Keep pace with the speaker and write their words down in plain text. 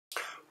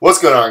What's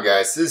going on,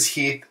 guys? This is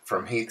Heath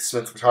from Heath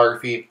Smith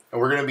Photography,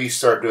 and we're going to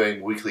start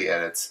doing weekly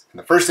edits. And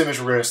the first image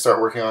we're going to start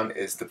working on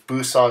is the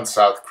Busan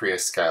South Korea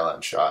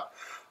Skyline shot.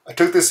 I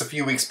took this a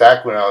few weeks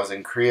back when I was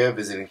in Korea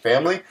visiting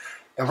family,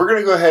 and we're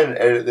going to go ahead and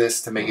edit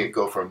this to make it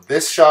go from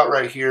this shot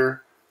right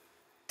here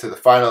to the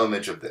final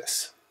image of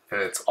this.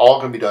 And it's all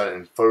going to be done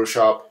in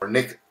Photoshop or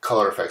NIK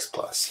ColorEfex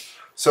Plus.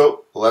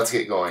 So let's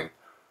get going.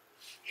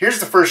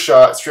 Here's the first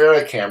shot straight out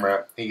of the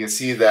camera. And you can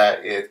see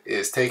that it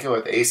is taken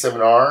with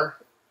A7R,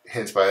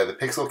 hence by the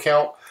pixel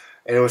count,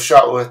 and it was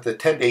shot with the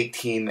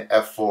 10-18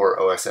 f4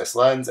 OSS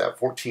lens at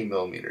 14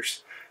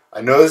 millimeters.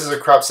 I know this is a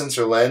crop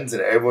sensor lens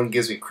and everyone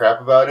gives me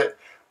crap about it,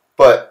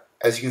 but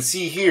as you can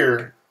see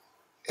here,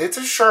 it's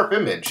a sharp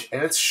image,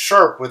 and it's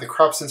sharp with a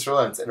crop sensor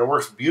lens, and it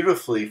works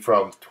beautifully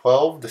from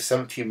 12 to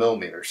 17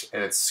 millimeters,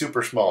 and it's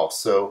super small.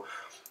 So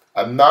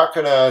I'm not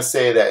gonna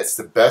say that it's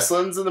the best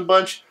lens in the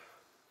bunch,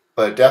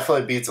 but it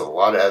definitely beats a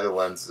lot of other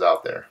lenses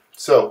out there.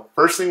 So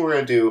first thing we're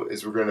going to do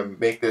is we're going to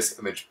make this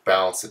image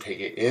bounce to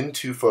take it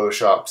into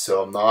Photoshop,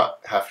 so I'm not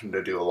having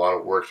to do a lot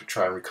of work to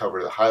try and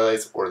recover the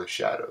highlights or the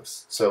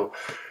shadows. So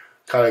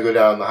kind of go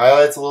down the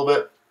highlights a little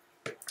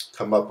bit,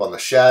 come up on the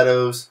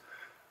shadows.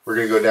 We're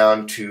going to go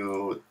down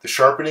to the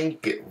sharpening,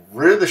 get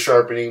rid of the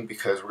sharpening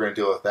because we're going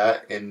to deal with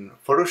that in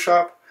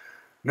Photoshop.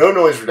 No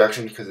noise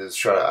reduction because it's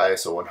shot at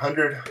ISO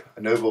 100,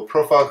 enable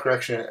profile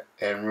correction,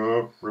 and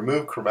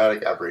remove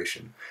chromatic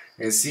aberration.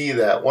 And see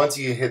that once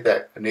you hit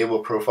that enable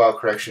profile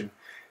correction,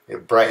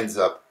 it brightens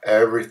up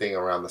everything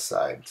around the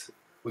sides.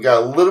 We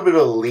got a little bit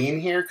of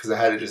lean here because I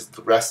had it just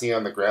resting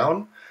on the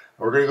ground.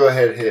 We're going to go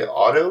ahead and hit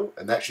auto,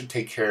 and that should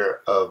take care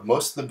of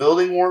most of the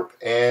building warp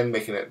and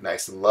making it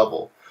nice and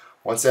level.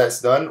 Once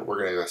that's done, we're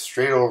going to go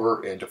straight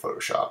over into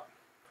Photoshop.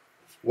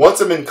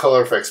 Once I'm in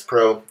ColorEfex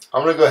Pro,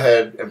 I'm going to go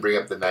ahead and bring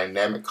up the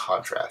dynamic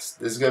contrast.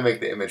 This is going to make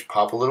the image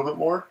pop a little bit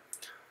more.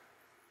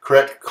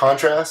 Correct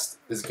contrast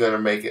is going to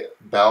make it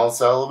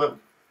balance out a little bit,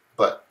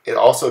 but it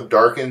also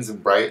darkens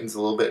and brightens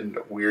a little bit in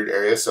weird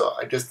areas, so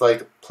I just like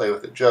to play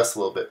with it just a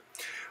little bit.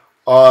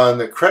 On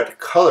the correct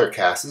color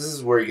cast, this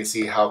is where you can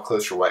see how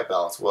close your white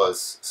balance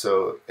was.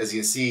 So as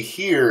you can see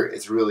here,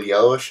 it's really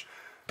yellowish.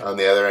 On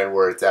the other end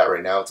where it's at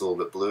right now, it's a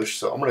little bit bluish.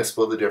 So I'm going to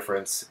split the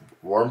difference,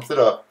 warmth it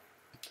up,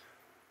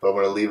 but I'm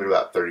going to leave it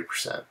about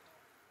 30%.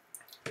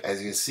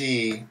 As you can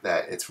see,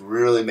 that it's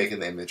really making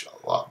the image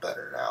a lot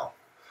better now.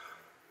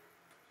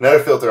 Another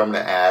filter I'm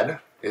going to add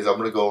is I'm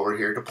going to go over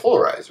here to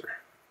polarizer.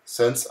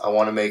 Since I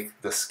want to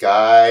make the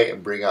sky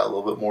and bring out a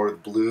little bit more of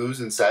the blues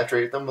and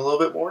saturate them a little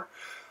bit more,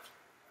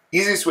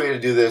 easiest way to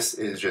do this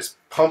is just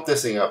pump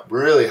this thing up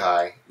really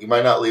high. You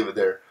might not leave it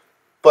there,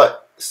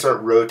 but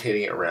start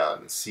rotating it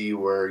around and see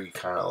where you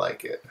kind of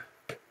like it.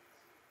 If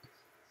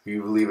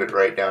you leave it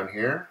right down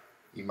here,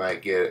 you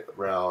might get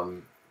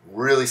around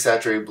really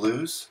saturated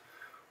blues,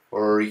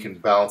 or you can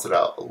balance it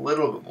out a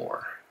little bit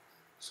more.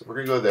 So we're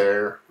going to go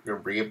there, we're going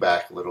to bring it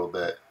back a little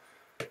bit,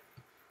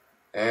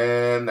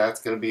 and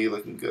that's going to be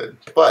looking good.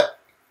 But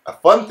a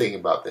fun thing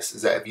about this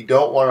is that if you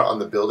don't want it on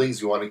the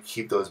buildings, you want to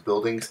keep those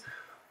buildings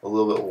a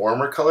little bit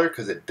warmer color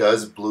because it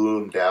does blue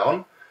them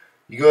down,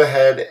 you go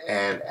ahead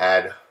and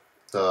add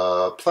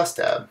the plus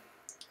tab.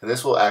 And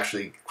this will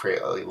actually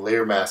create a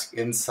layer mask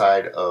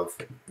inside of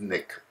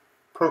NIK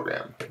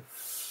program.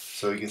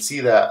 So you can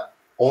see that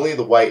only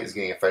the white is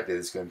getting affected,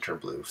 it's going to turn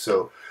blue.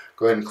 So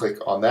go ahead and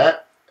click on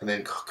that, and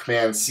then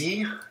Command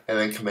C, and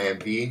then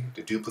Command V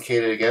to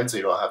duplicate it again so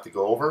you don't have to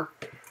go over.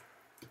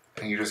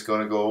 And you're just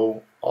going to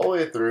go all the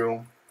way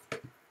through,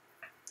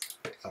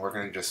 and we're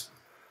going to just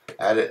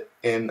add it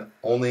in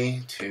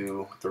only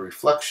to the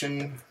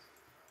reflection.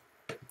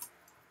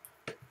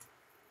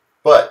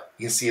 But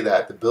you can see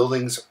that the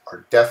buildings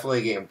are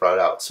definitely getting brought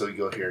out. So you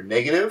go here,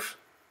 negative,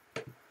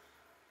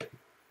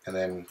 and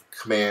then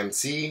Command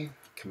C,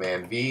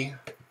 Command V,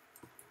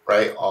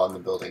 right on the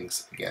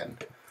buildings again.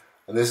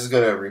 And this is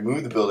going to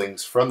remove the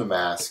buildings from the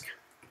mask.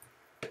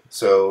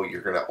 So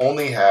you're going to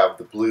only have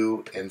the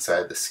blue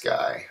inside the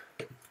sky.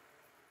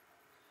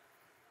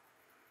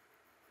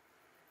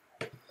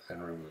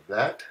 And remove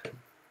that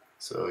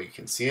so you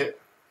can see it.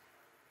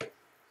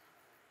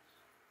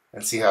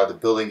 And see how the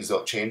buildings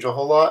don't change a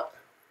whole lot,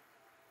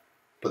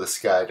 but the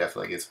sky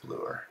definitely gets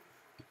bluer.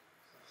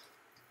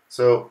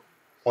 So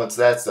once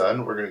that's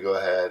done, we're going to go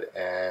ahead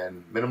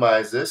and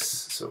minimize this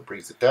so it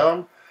brings it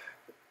down.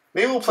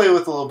 Maybe we'll play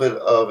with a little bit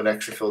of an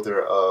extra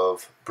filter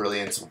of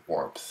brilliance and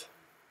warmth.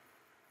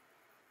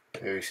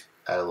 Maybe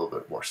add a little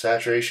bit more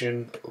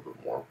saturation, a little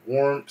bit more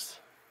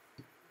warmth,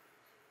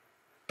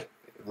 a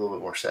little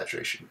bit more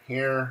saturation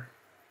here.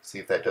 See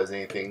if that does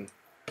anything.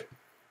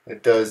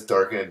 It does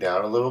darken it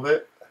down a little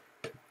bit.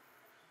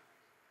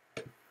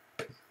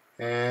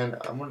 And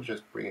I'm going to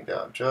just bring it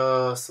down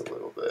just a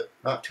little bit,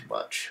 not too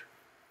much.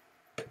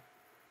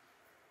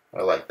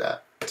 I like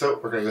that.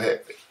 So we're going to go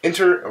ahead and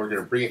enter, and we're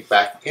going to bring it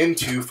back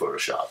into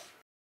Photoshop.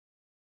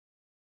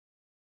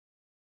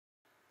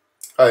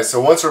 Alright, so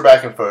once we're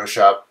back in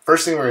Photoshop,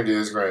 first thing we're going to do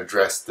is we're going to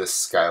address this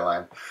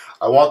skyline.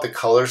 I want the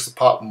colors to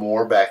pop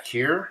more back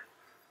here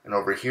and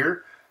over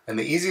here, And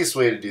the easiest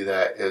way to do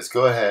that is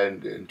go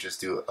ahead and just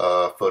do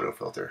a photo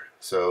filter.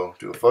 So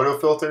do a photo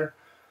filter.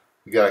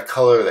 We got a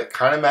color that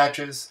kind of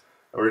matches.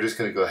 And we're just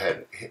going to go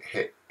ahead and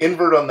hit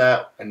invert on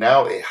that. And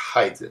now it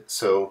hides it.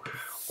 So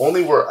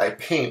only where I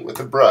paint with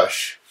the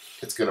brush,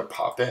 it's going to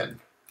pop in.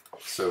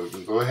 So we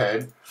can go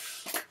ahead,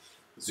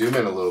 zoom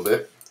in a little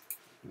bit,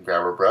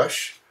 grab our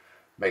brush,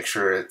 make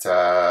sure it's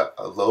a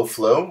low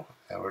flow.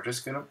 And we're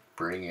just going to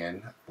bring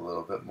in a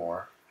little bit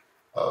more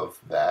of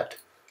that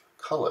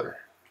color.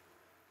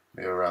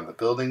 Maybe around the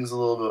buildings a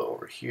little bit,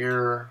 over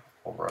here,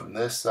 over on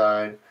this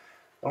side.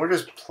 And we're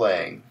just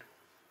playing.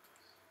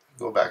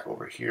 Go back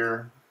over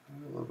here,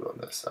 a little bit on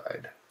this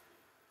side.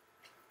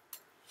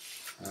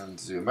 And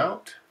zoom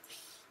out.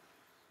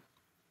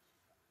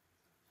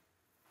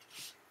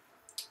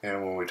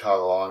 And when we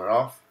toggle on and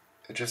off,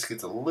 it just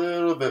gets a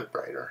little bit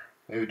brighter.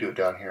 Maybe do it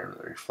down here in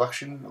the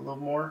reflection a little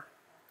more.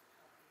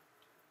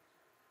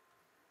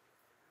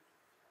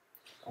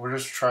 We're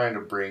just trying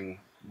to bring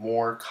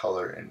more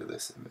color into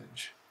this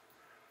image.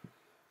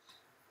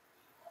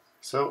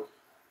 So,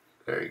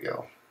 there you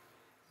go.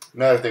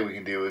 Another thing we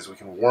can do is we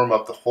can warm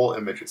up the whole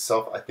image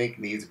itself. I think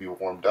needs to be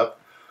warmed up.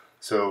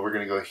 So we're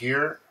going to go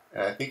here,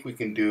 and I think we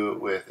can do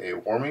it with a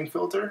warming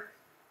filter.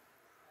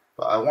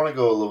 But I want to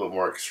go a little bit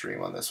more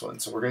extreme on this one.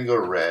 So we're going to go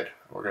to red.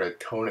 We're going to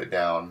tone it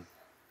down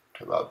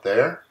to about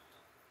there.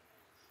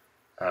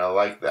 And I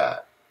like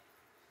that.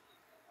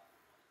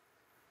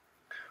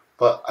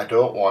 But I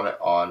don't want it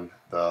on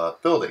the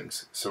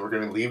buildings. So we're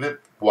going to leave it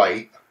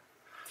white.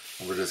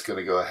 We're just going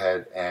to go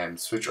ahead and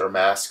switch our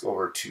mask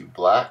over to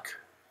black,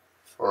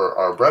 or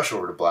our brush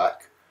over to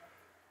black,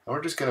 and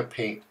we're just going to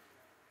paint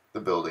the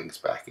buildings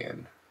back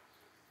in.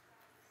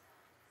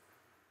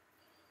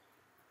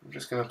 I'm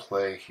just going to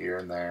play here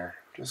and there,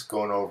 just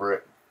going over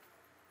it,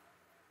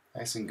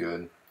 nice and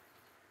good.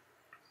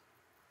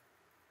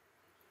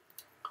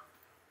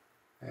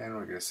 And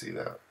we're going to see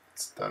that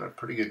it's done a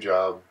pretty good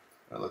job.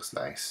 It looks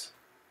nice.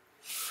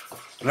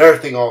 Another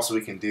thing also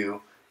we can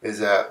do is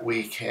that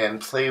we can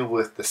play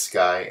with the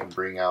sky and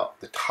bring out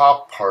the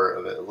top part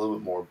of it a little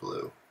bit more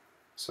blue.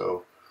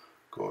 So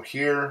go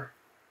here,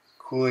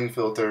 cooling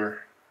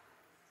filter,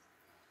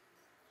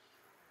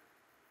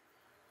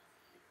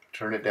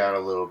 turn it down a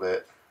little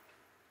bit,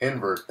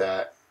 invert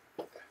that.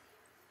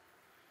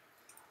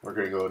 We're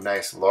going to go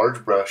nice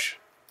large brush,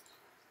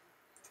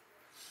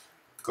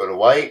 go to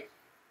white,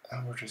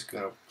 and we're just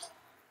going to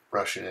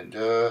brush it in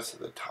just at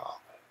the top.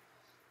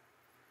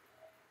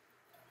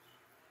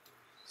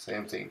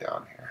 Same thing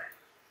down here.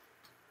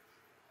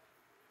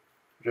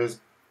 Just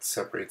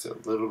separates it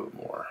a little bit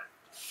more.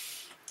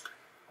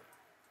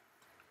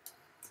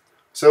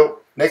 So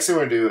next thing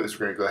we're going to do is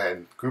we're going to go ahead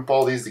and group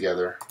all these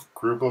together,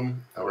 group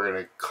them, and we're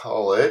going to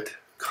call it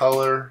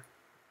color.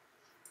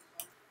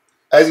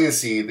 As you can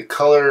see, the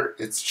color,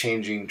 it's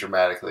changing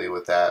dramatically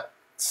with that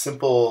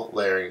simple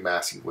layering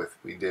masking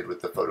we did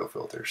with the photo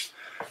filters.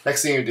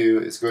 Next thing you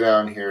do is go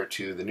down here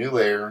to the new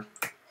layer,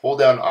 hold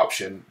down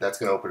Option. That's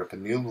going to open up a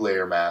new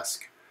layer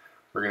mask.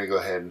 We're going to go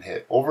ahead and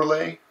hit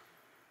Overlay,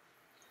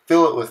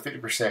 fill it with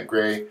 50%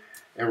 gray,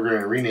 and we're going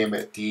to rename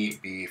it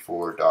DB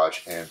for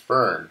Dodge and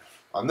Burn.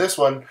 On this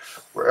one,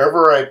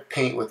 wherever I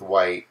paint with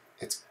white,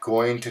 it's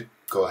going to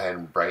go ahead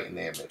and brighten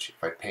the image.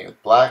 If I paint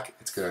with black,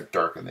 it's going to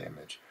darken the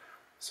image.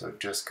 So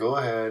just go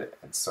ahead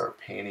and start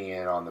painting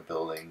in on the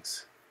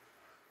buildings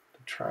to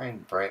try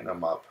and brighten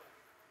them up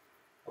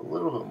a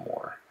little bit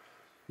more.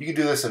 You can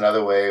do this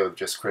another way with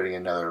just creating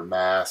another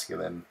mask and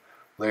then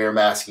layer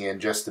masking in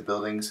just the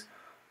buildings.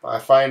 But I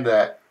find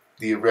that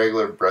the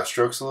irregular brush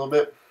strokes a little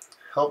bit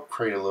help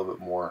create a little bit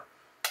more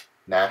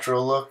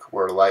natural look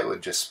where light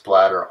would just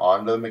splatter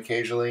onto them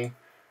occasionally,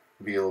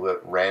 be a little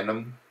bit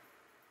random.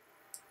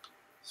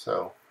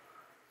 So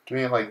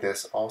doing it like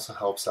this also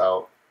helps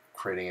out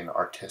creating an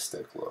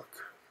artistic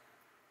look.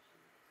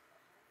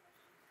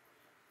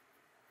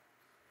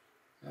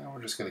 And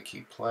we're just going to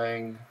keep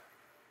playing.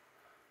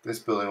 This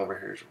building over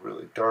here is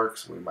really dark,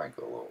 so we might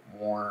go a little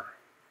more.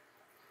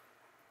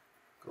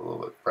 Go a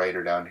little bit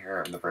brighter down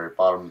here on the very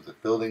bottom of the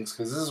buildings,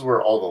 because this is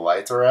where all the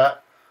lights are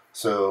at.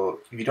 So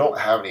if you don't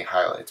have any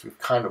highlights, we've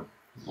kind of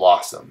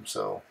lost them.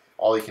 So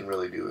all you can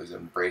really do is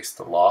embrace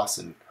the loss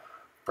and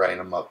brighten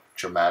them up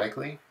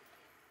dramatically,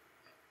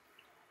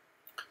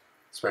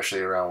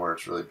 especially around where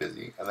it's really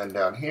busy. And then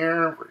down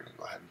here, we're going to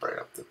go ahead and brighten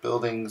up the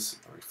buildings,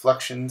 the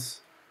reflections.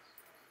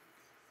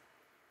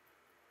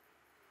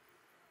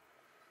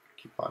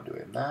 Keep on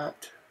doing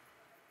that.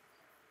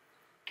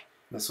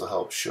 This will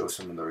help show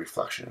some of the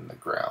reflection in the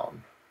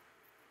ground.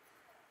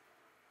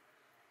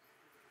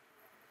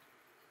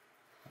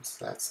 Once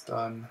that's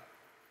done,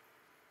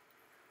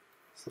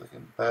 it's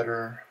looking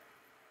better.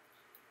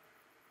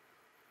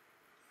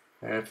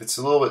 And if it's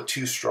a little bit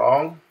too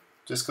strong,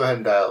 just go ahead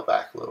and dial it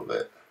back a little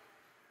bit.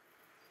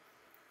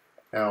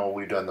 Now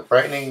we've done the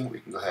brightening, we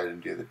can go ahead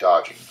and do the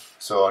dodging.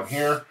 So on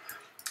here,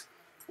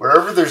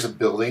 wherever there's a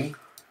building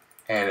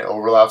and it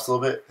overlaps a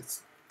little bit,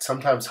 it's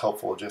sometimes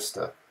helpful just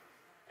to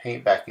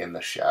paint back in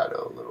the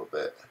shadow a little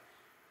bit.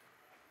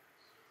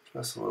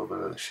 just a little bit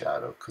of the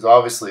shadow, because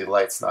obviously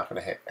light's not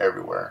going to hit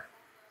everywhere.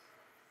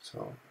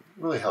 So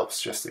it really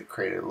helps just to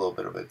create a little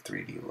bit of a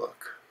 3D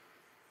look.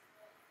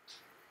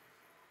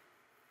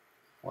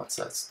 Once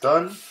that's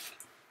done,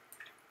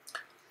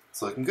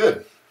 it's looking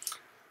good.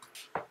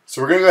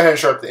 So we're going to go ahead and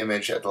sharpen the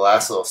image at the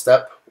last little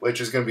step, which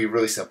is going to be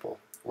really simple.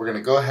 We're going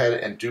to go ahead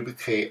and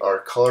duplicate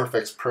our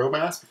ColorEfex Pro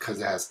mask because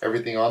it has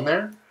everything on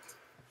there.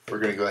 We're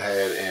going to go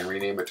ahead and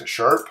rename it to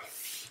Sharp.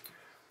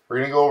 We're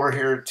going to go over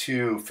here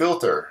to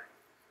Filter,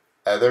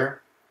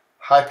 Other,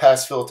 High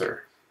Pass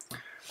Filter.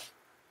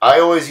 I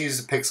always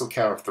use the pixel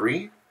count of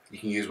 3. You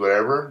can use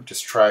whatever,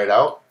 just try it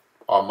out.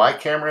 On my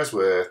cameras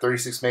with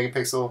 36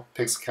 megapixel,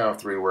 pixel count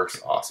of 3 works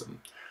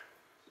awesome.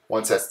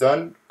 Once that's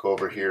done, go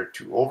over here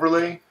to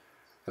Overlay,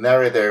 and that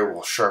right there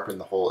will sharpen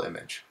the whole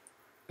image.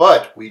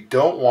 But we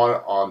don't want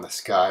it on the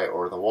sky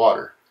or the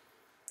water.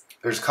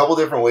 There's a couple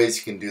different ways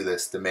you can do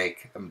this to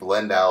make and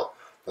blend out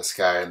the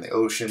sky and the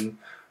ocean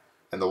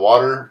and the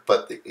water,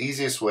 but the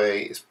easiest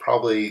way is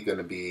probably going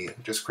to be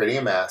just creating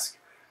a mask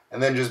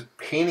and then just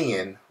painting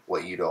in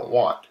what you don't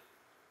want.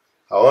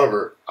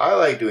 However, I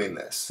like doing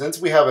this.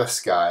 Since we have a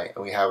sky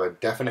and we have a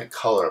definite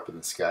color up in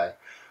the sky,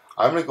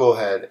 I'm going to go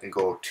ahead and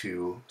go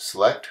to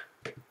Select,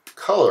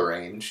 Color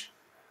Range,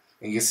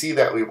 and you can see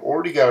that we've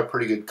already got a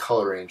pretty good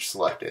color range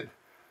selected.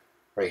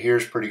 Right here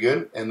is pretty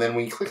good, and then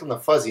when you click on the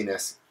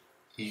fuzziness,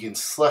 you can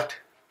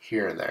select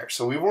here and there.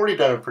 So we've already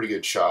done a pretty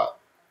good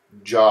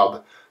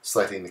job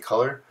selecting the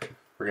color.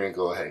 We're going to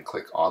go ahead and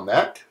click on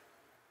that,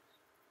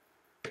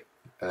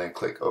 and then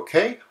click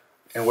OK.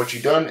 And what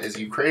you've done is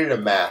you created a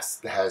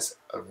mask that has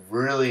a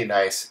really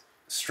nice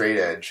straight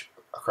edge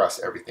across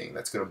everything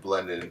that's going to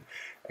blend in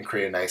and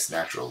create a nice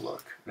natural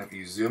look. And if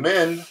you zoom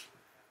in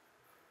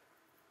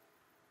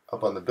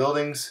up on the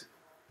buildings,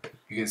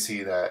 you can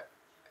see that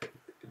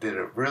it did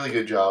a really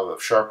good job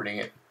of sharpening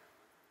it,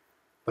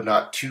 but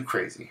not too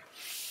crazy.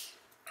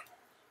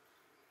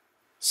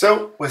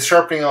 So with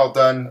sharpening all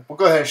done, we'll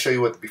go ahead and show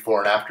you what the before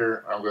and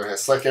after. I'm going to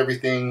select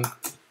everything,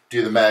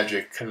 do the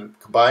magic,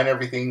 combine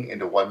everything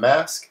into one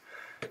mask.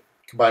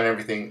 Combine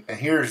everything, and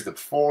here's the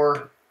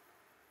before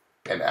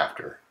and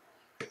after.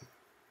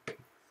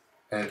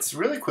 And it's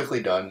really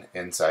quickly done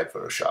inside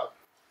Photoshop.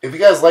 If you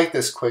guys like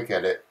this quick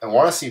edit and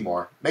want to see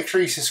more, make sure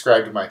you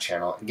subscribe to my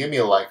channel and give me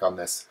a like on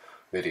this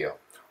video.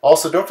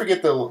 Also, don't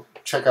forget to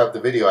check out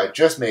the video I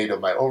just made of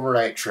my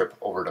overnight trip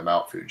over to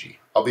Mount Fuji.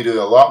 I'll be doing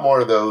a lot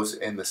more of those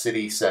in the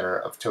city center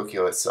of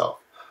Tokyo itself.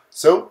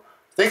 So,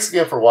 thanks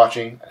again for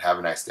watching and have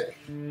a nice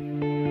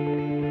day.